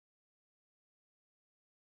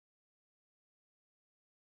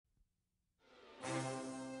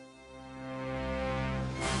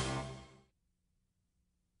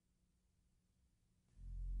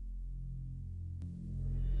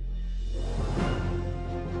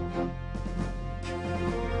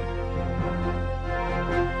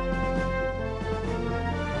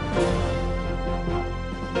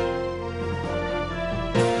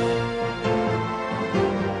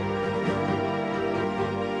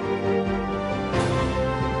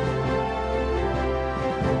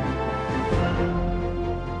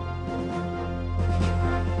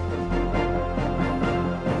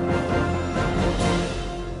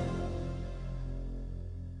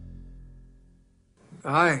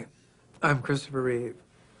Hi, I'm Christopher Reeve.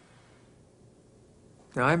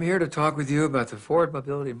 Now, I'm here to talk with you about the Ford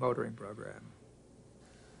Mobility Motoring Program.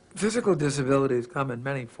 Physical disabilities come in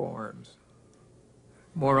many forms.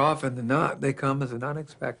 More often than not, they come as an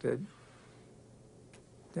unexpected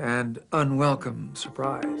and unwelcome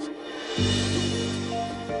surprise.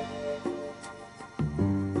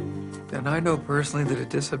 And I know personally that a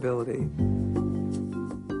disability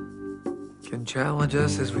can challenge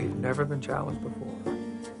us as we've never been challenged before.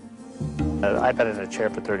 I've been in a chair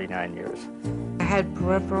for 39 years. I had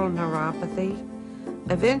peripheral neuropathy.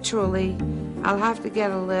 Eventually, I'll have to get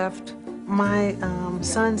a lift. My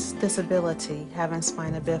son's disability, having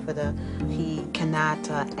spina bifida, he cannot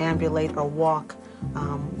ambulate or walk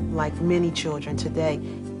like many children today.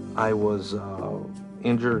 I was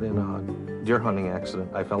injured in a deer hunting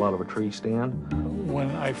accident. I fell out of a tree stand. When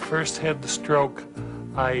I first had the stroke,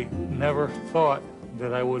 I never thought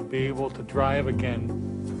that I would be able to drive again.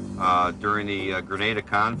 During the Grenada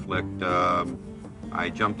conflict, I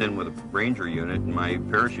jumped in with a Ranger unit, and my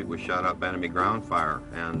parachute was shot up enemy ground fire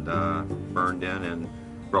and burned in and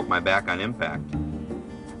broke my back on impact.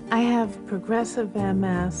 I have progressive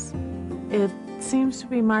MS. It seems to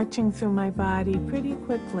be marching through my body pretty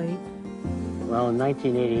quickly. Well, in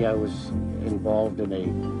 1980, I was involved in a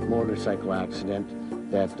motorcycle accident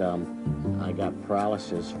that I got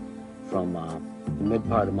paralysis from the mid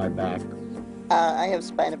part of my back. I have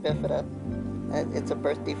spina bifida. It's a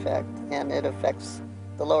birth defect, and it affects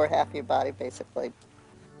the lower half of your body, basically.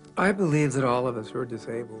 I believe that all of us who are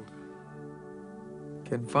disabled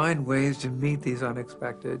can find ways to meet these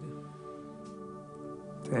unexpected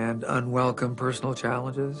and unwelcome personal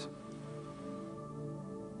challenges.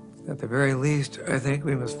 At the very least, I think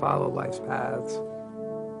we must follow life's paths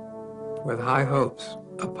with high hopes,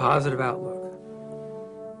 a positive outlook,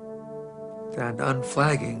 and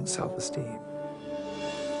unflagging self-esteem.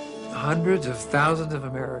 Hundreds of thousands of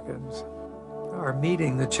Americans are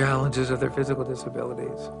meeting the challenges of their physical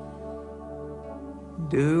disabilities,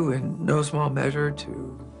 due in no small measure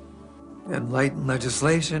to enlightened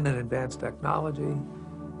legislation and advanced technology.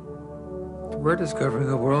 We're discovering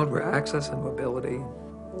a world where access and mobility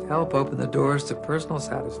help open the doors to personal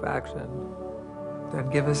satisfaction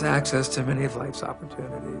and give us access to many of life's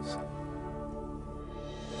opportunities.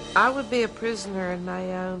 I would be a prisoner in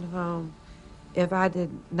my own home if I did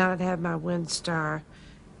not have my WinStar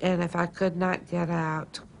and if I could not get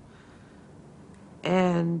out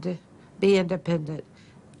and be independent.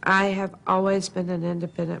 I have always been an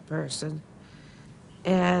independent person,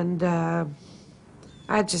 and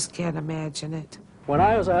I just can't imagine it. When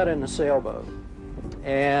I was out in the sailboat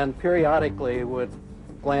and periodically would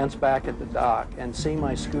glance back at the dock and see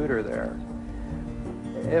my scooter there,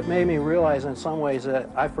 it made me realize in some ways that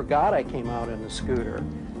I forgot I came out in the scooter,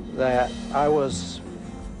 that I was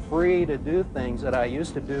free to do things that I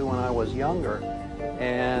used to do when I was younger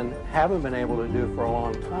and haven't been able to do for a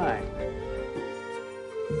long time.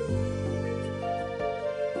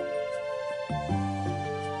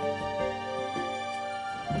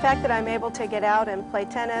 The fact that I'm able to get out and play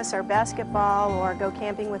tennis or basketball or go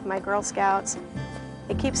camping with my Girl Scouts,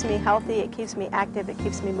 it keeps me healthy, it keeps me active, it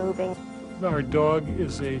keeps me moving. Our dog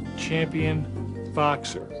is a champion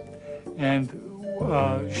boxer, and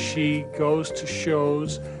she goes to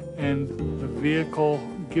shows, and the vehicle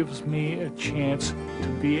gives me a chance to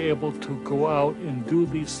be able to go out and do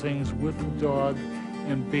these things with the dog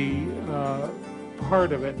and be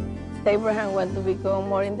part of it. Abraham wants to become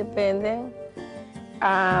more independent,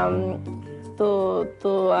 to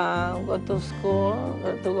go to school,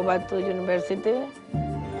 to go back to university,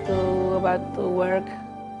 to go back to work.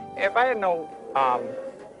 If I had no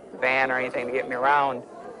van or anything to get me around,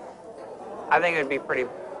 I think it would be a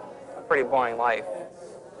pretty boring life,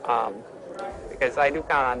 because I do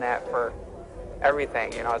count on that for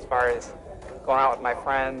everything, you know, as far as going out with my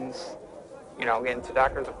friends, you know, getting to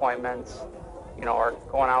doctor's appointments, you know, or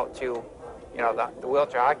going out to, you know, the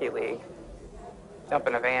wheelchair hockey league, jump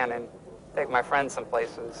in a van and take my friends some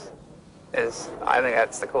places I think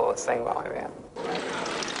that's the coolest thing about my van.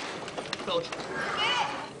 Coach.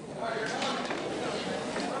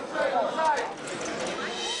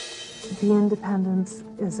 The independence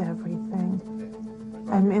is everything.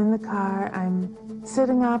 I'm in the car, I'm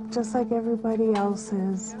sitting up just like everybody else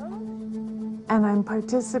is, and I'm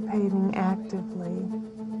participating actively.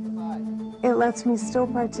 It lets me still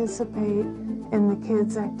participate in the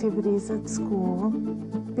kids' activities at school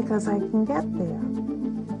because I can get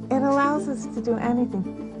there. It allows us to do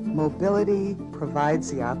anything. Mobility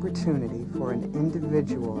provides the opportunity for an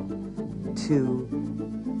individual to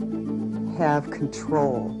have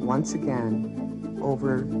control, once again,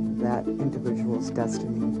 over that individual's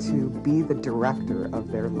destiny, to be the director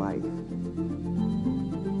of their life.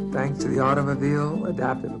 Thanks to the automobile,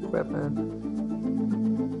 adaptive equipment,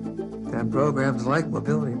 and programs like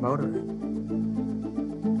mobility motoring,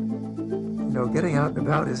 you know, getting out and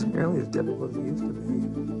about isn't nearly as difficult as it used to be.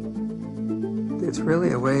 It's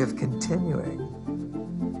really a way of continuing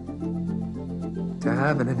to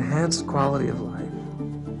have an enhanced quality of life.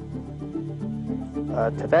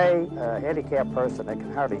 Today, a handicapped person that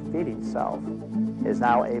can hardly feed himself is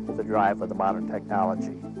now able to drive with the modern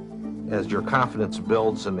technology. As your confidence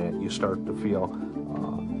builds in that, you start to feel,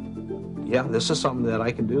 yeah, this is something that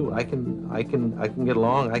I can do. I can get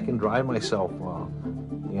along. I can drive myself,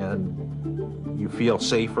 and you feel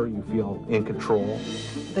safer. You feel in control.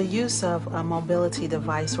 The use of a mobility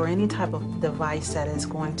device or any type of device that is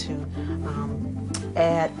going to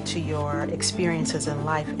add to your experiences in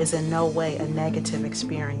life is in no way a negative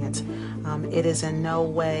experience. It is in no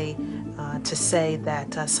way to say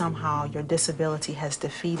that somehow your disability has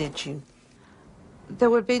defeated you. There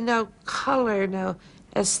would be no color, no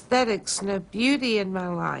aesthetics, no beauty in my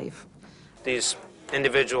life. These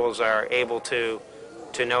individuals are able to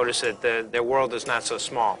notice that their world is not so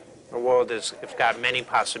small. Their world has got many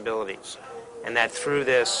possibilities, and that through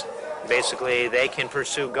this, basically, they can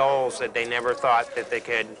pursue goals that they never thought that they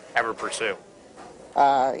could ever pursue.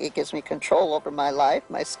 It gives me control over my life,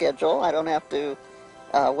 my schedule. I don't have to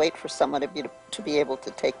wait for someone to be able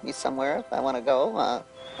to take me somewhere if I want to go.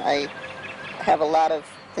 I have a lot of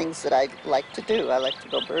things that I like to do. I like to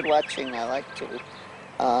go bird watching. I like to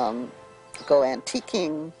go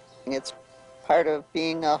antiquing. It's part of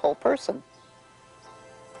being a whole person.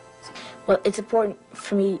 Well, it's important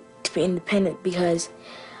for me to be independent because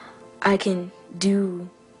I can do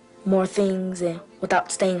more things and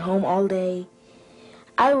without staying home all day.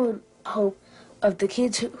 I would hope of the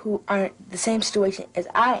kids who aren't the same situation as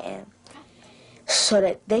I am, so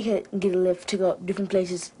that they could get a lift to go different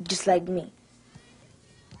places just like me.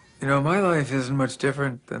 You know, my life isn't much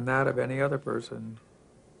different than that of any other person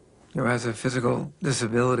who has a physical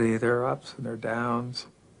disability. There are ups and there are downs.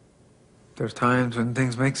 There's times when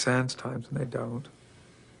things make sense, times when they don't.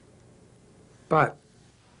 But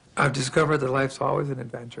I've discovered that life's always an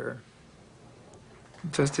adventure.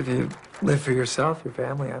 Just if you live for yourself, your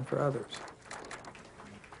family, and for others.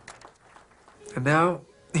 And now,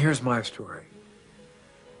 here's my story.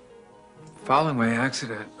 Following my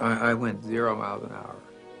accident, I went 0 miles an hour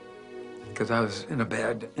because I was in a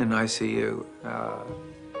bed in ICU.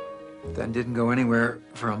 Then didn't go anywhere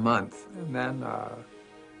for a month. And then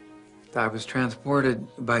I was transported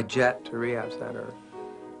by jet to rehab center.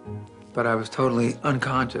 But I was totally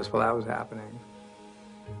unconscious while that was happening.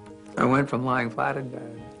 I went from lying flat in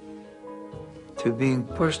bed to being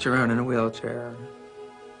pushed around in a wheelchair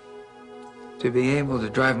to being able to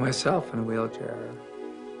drive myself in a wheelchair.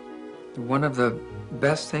 One of the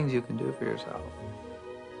best things you can do for yourself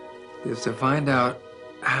is to find out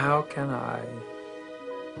how can I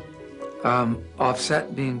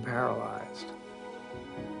offset being paralyzed.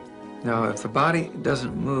 Now, if the body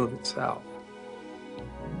doesn't move itself,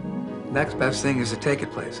 next best thing is to take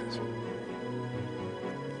it places.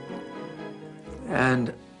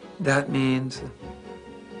 And that means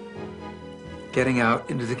getting out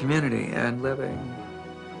into the community and living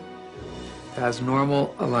as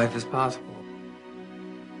normal a life as possible.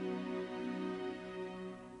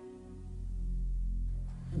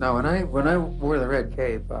 Now, when I wore the red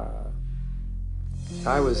cape,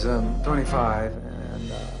 I was 25,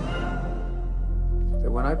 and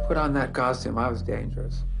when I put on that costume, I was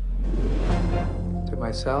dangerous to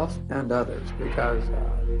myself and others because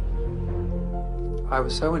I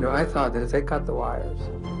was so into it. I thought that if they cut the wires,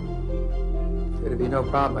 it'd be no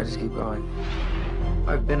problem. I just keep going.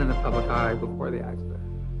 I've been in the public eye before the accident,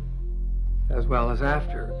 as well as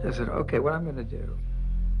after. I said, okay, what I'm going to do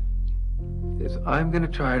is I'm going to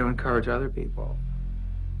try to encourage other people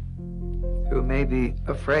who may be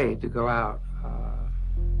afraid to go out,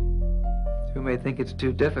 who may think it's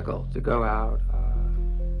too difficult to go out,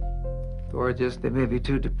 or just they may be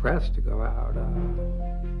too depressed to go out,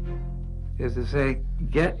 is to say,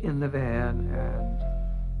 get in the van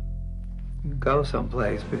and go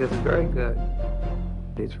someplace, because it's very good.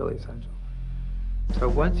 It's really essential. So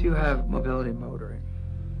once you have mobility motoring,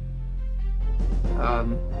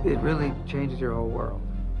 it really changes your whole world,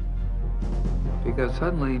 because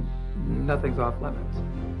suddenly nothing's off limits.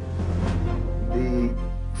 The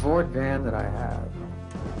Ford van that I have,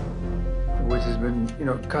 which has been,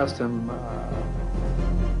 custom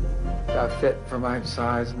fit for my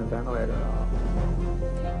size and the ventilator and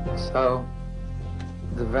all. So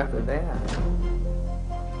the van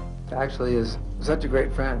actually is such a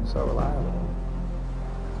great friend, so reliable.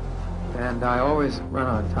 And I always run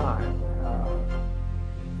on time.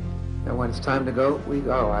 And when it's time to go, we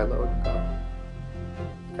go. I load and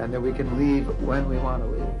go. And then we can leave when we want to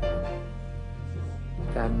leave.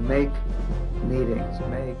 And make meetings,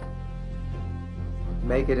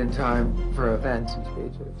 make it in time for events and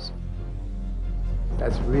speeches.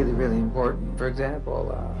 That's really, really important. For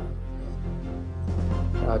example,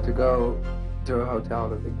 to go to a hotel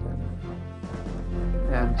to big dinner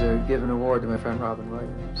and to give an award to my friend Robin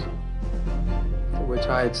Williams, which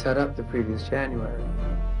I had set up the previous January,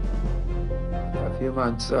 a few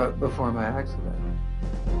months before my accident.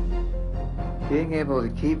 Being able to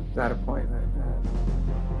keep that appointment,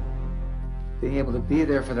 being able to be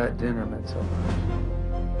there for that dinner meant so much.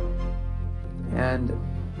 And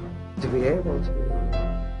to be able to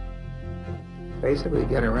basically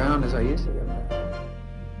get around as I used to get around,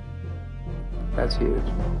 that's huge.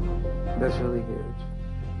 That's really huge.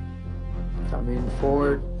 I mean,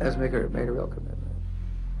 Ford has made a real commitment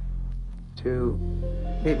to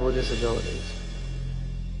people with disabilities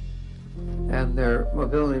and their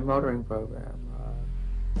mobility motoring program.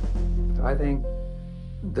 I think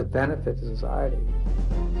the benefit to society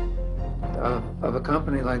of a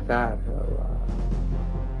company like that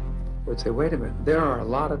would say, wait a minute, there are a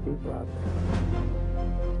lot of people out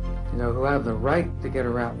there, who have the right to get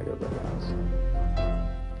around like everybody else,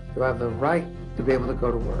 who have the right to be able to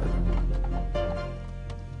go to work,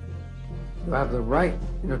 who have the right,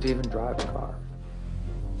 to even drive a car.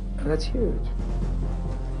 And that's huge.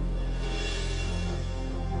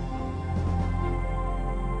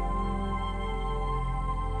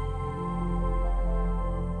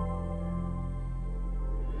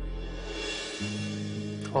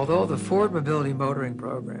 Although the Ford Mobility Motoring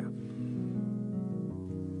Program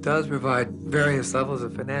does provide various levels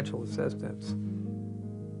of financial assistance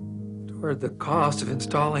toward the cost of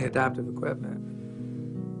installing adaptive equipment,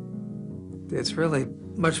 it's really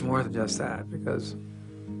much more than just that, because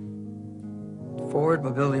Ford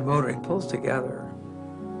Mobility Motoring pulls together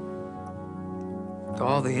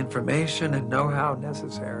all the information and know-how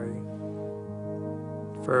necessary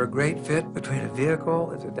for a great fit between a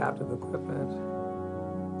vehicle, its adaptive equipment,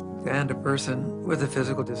 and a person with a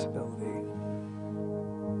physical disability,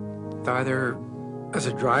 either as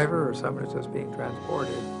a driver or someone who's just being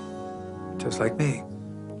transported, just like me.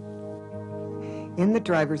 In the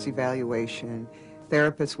driver's evaluation,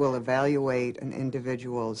 therapists will evaluate an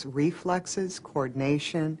individual's reflexes,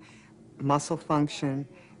 coordination, muscle function,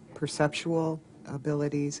 perceptual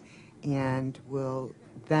abilities, and will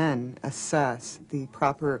then assess the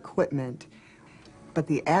proper equipment. But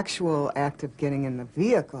the actual act of getting in the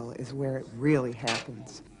vehicle is where it really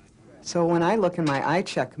happens. So when I look in my eye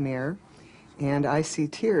check mirror and I see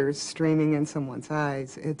tears streaming in someone's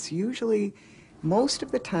eyes, it's usually, most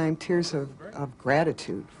of the time, tears of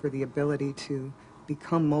gratitude for the ability to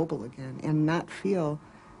become mobile again and not feel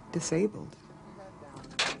disabled.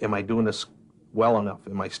 Am I doing this well enough?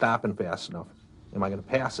 Am I stopping fast enough? Am I going to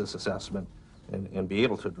pass this assessment and be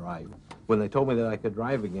able to drive? When they told me that I could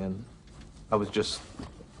drive again, I was just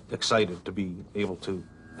excited to be able to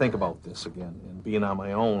think about this again, and being on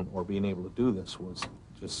my own or being able to do this was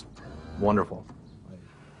just wonderful.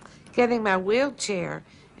 Getting my wheelchair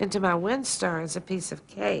into my Windstar is a piece of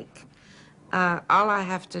cake. All I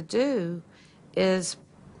have to do is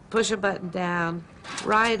push a button down,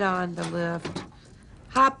 ride on the lift,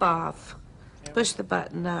 hop off, push the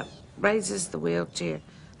button up, raises the wheelchair,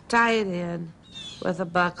 tie it in with a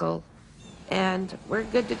buckle, and we're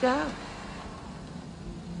good to go.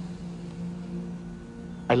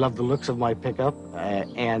 I love the looks of my pickup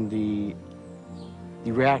and the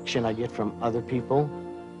reaction I get from other people,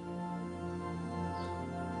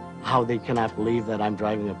 how they cannot believe that I'm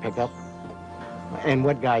driving a pickup. And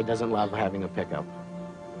what guy doesn't love having a pickup?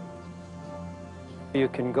 You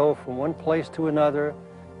can go from one place to another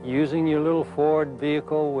using your little Ford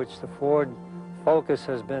vehicle, which the Ford Focus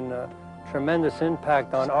has been a tremendous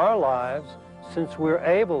impact on our lives since we're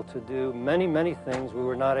able to do many, many things we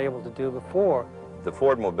were not able to do before. The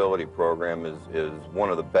Ford Mobility Program is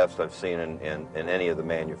one of the best I've seen in any of the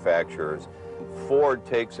manufacturers. Ford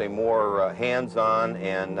takes a more hands-on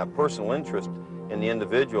and personal interest in the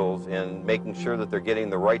individuals in making sure that they're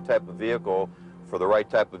getting the right type of vehicle for the right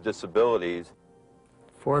type of disabilities.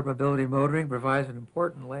 Ford Mobility Motoring provides an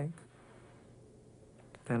important link,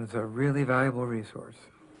 and it's a really valuable resource.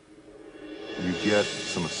 You get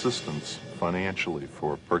some assistance financially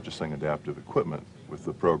for purchasing adaptive equipment with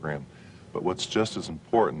the program. But what's just as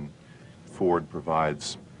important, Ford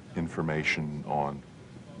provides information on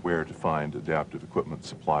where to find adaptive equipment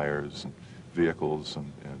suppliers and vehicles and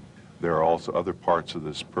there are also other parts of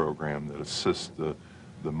this program that assist the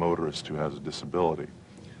motorist who has a disability.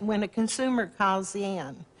 When a consumer calls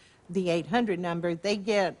in the 800 number, they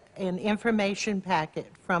get an information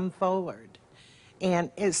packet from Forward,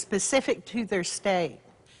 and it's specific to their state,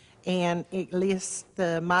 and it lists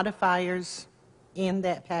the modifiers in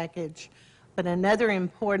that package. But another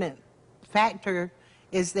important factor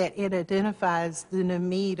is that it identifies the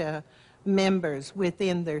NMETA members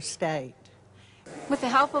within their state. With the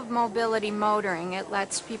help of mobility motoring, it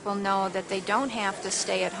lets people know that they don't have to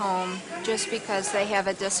stay at home just because they have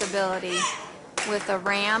a disability. With a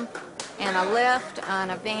ramp and a lift on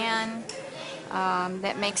a van,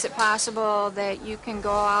 that makes it possible that you can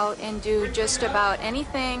go out and do just about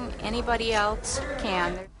anything anybody else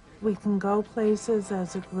can. We can go places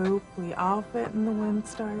as a group. We all fit in the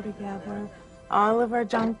Windstar together. All of our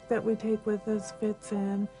junk that we take with us fits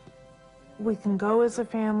in. We can go as a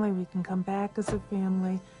family. We can come back as a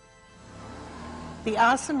family. The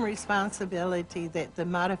awesome responsibility that the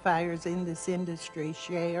modifiers in this industry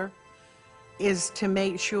share is to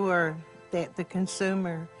make sure that the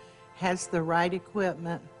consumer has the right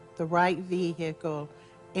equipment, the right vehicle,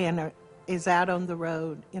 and is out on the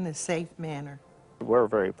road in a safe manner. We're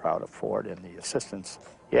very proud of Ford and the assistants.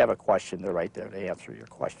 You have a question, they're right there to answer your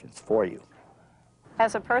questions for you.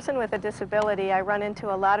 As a person with a disability, I run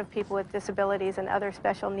into a lot of people with disabilities and other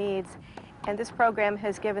special needs, and this program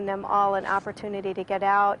has given them all an opportunity to get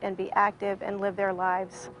out and be active and live their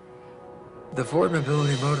lives. The Ford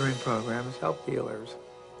Mobility Motoring Program has helped dealers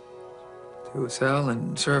to sell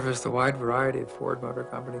and service the wide variety of Ford Motor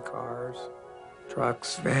Company cars,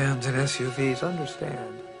 trucks, vans, and SUVs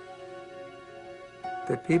understand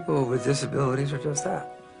that people with disabilities are just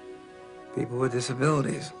that, people with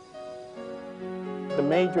disabilities. The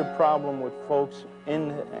major problem with folks in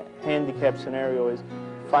the handicap scenario is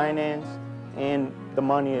finance and the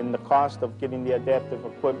money and the cost of getting the adaptive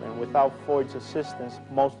equipment. Without Ford's assistance,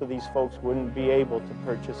 most of these folks wouldn't be able to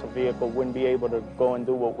purchase a vehicle, wouldn't be able to go and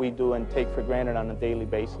do what we do and take for granted on a daily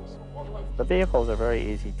basis. The vehicles are very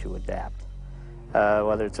easy to adapt,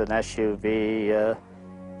 whether it's an SUV,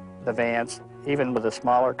 the vans, even with the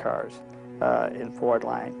smaller cars in Ford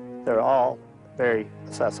line. They're all very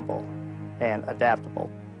accessible and adaptable.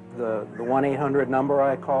 The 1-800 number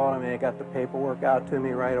I called, I mean, they got the paperwork out to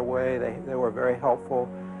me right away. They were very helpful.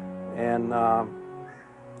 And I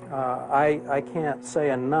can't say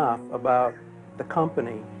enough about the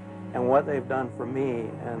company and what they've done for me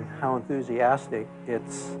and how enthusiastic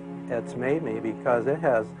it's made me, because it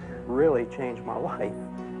has really changed my life.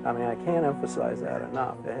 I mean, I can't emphasize that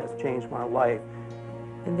enough. It has changed my life.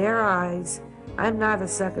 In their eyes, I'm not a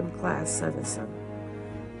second-class citizen.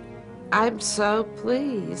 I'm so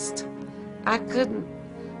pleased. I couldn't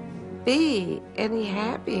be any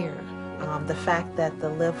happier. The fact that the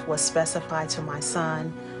lift was specified to my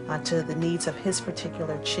son, to the needs of his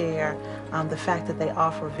particular chair, the fact that they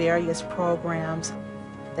offer various programs,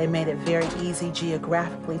 they made it very easy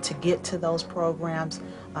geographically to get to those programs.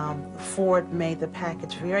 Ford made the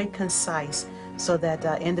package very concise so that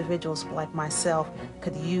individuals like myself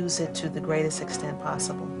could use it to the greatest extent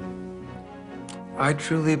possible. I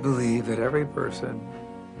truly believe that every person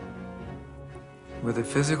with a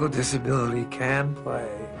physical disability can play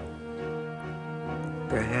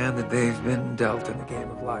the hand that they've been dealt in the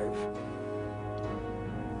game of life.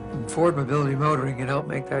 And Ford Mobility Motoring can help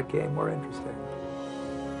make that game more interesting,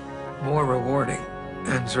 more rewarding,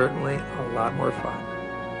 and certainly a lot more fun.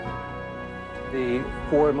 The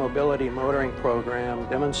Ford Mobility Motoring Program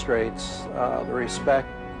demonstrates the respect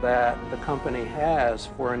that the company has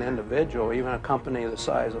for an individual. Even a company the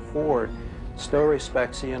size of Ford still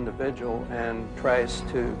respects the individual and tries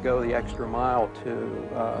to go the extra mile to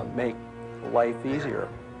make life easier,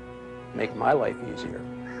 make my life easier.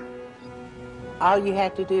 All you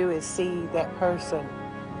have to do is see that person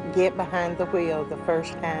get behind the wheel the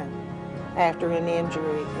first time after an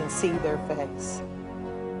injury and see their face.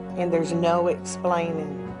 And there's no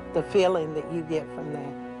explaining the feeling that you get from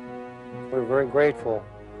that. We're very grateful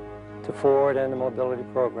to Ford and the Mobility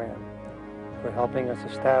Program for helping us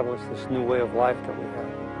establish this new way of life that we have.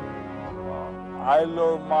 I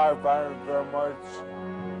love my family very much.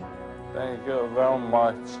 Thank you very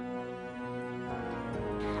much.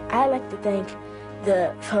 I'd like to thank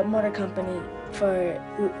the Ford Motor Company for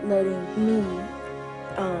letting me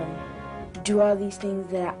do all these things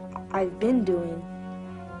that I've been doing.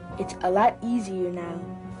 It's a lot easier now.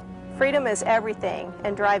 Freedom is everything,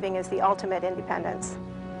 and driving is the ultimate independence.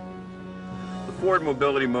 The Ford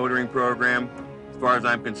Mobility Motoring Program, as far as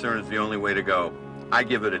I'm concerned, is the only way to go. I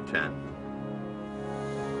give it a 10.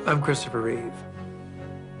 I'm Christopher Reeve.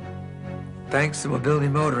 Thanks to mobility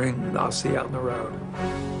motoring, I'll see you out on the road.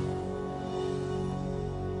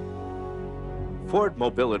 Ford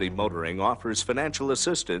Mobility Motoring offers financial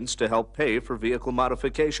assistance to help pay for vehicle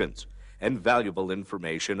modifications and valuable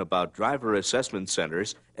information about driver assessment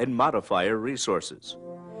centers and modifier resources.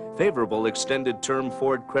 Favorable extended term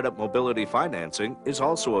Ford Credit Mobility financing is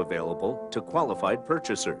also available to qualified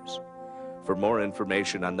purchasers. For more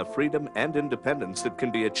information on the freedom and independence that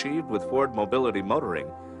can be achieved with Ford Mobility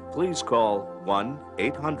Motoring, please call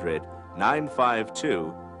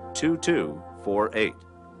 1-800-952-2248.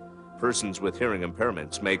 Persons with hearing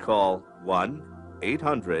impairments may call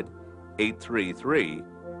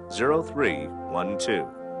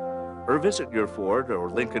 1-800-833-0312 or visit your Ford or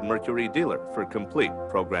Lincoln Mercury dealer for complete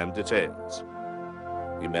program details.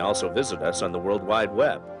 You may also visit us on the World Wide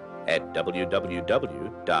Web at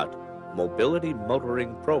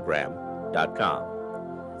www.mobilitymotoringprogram.com.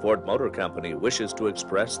 Ford Motor Company wishes to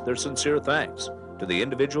express their sincere thanks to the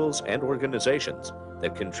individuals and organizations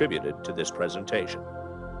that contributed to this presentation.